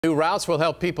New routes will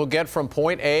help people get from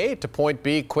point A to point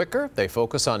B quicker. They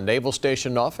focus on Naval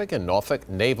Station Norfolk and Norfolk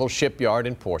Naval Shipyard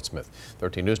in Portsmouth.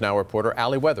 13 News Now reporter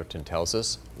Allie Weatherton tells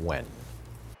us when.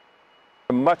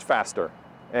 Much faster,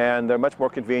 and they're much more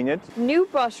convenient. New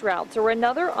bus routes are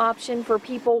another option for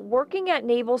people working at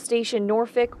Naval Station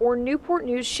Norfolk or Newport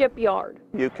News Shipyard.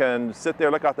 You can sit there,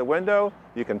 look out the window,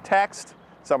 you can text,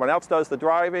 someone else does the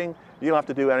driving, you don't have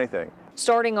to do anything.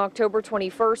 Starting October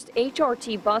 21st,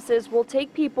 HRT buses will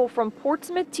take people from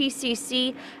Portsmouth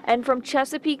TCC and from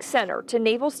Chesapeake Center to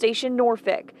Naval Station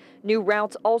Norfolk. New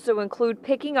routes also include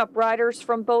picking up riders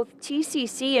from both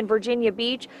TCC and Virginia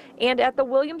Beach and at the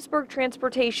Williamsburg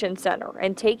Transportation Center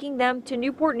and taking them to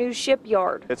Newport News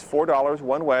Shipyard. It's $4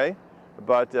 one way,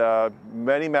 but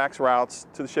many MAX routes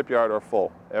to the shipyard are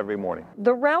full every morning.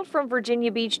 The route from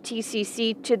Virginia Beach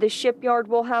TCC to the shipyard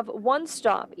will have one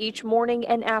stop each morning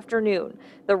and afternoon.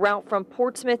 The route from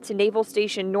Portsmouth to Naval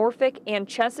Station Norfolk and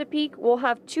Chesapeake will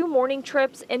have 2 morning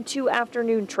trips and 2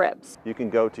 afternoon trips. You can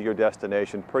go to your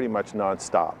destination pretty much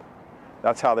nonstop.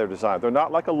 That's how they're designed. They're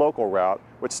not like a local route,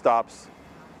 which stops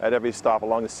at every stop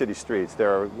along the city streets.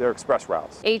 They're express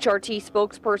routes. HRT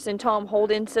spokesperson Tom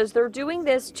Holden says they're doing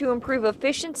this to improve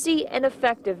efficiency and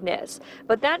effectiveness,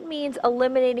 but that means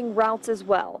eliminating routes as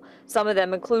well. Some of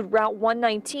them include Route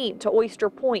 119 to Oyster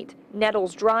Point,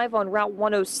 Nettles Drive on Route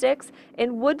 106,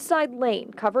 and Woodside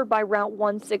Lane covered by Route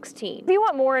 116. If you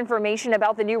want more information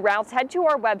about the new routes, head to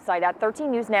our website at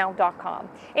 13newsnow.com.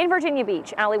 In Virginia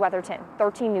Beach, Allie Weatherton,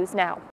 13 News Now.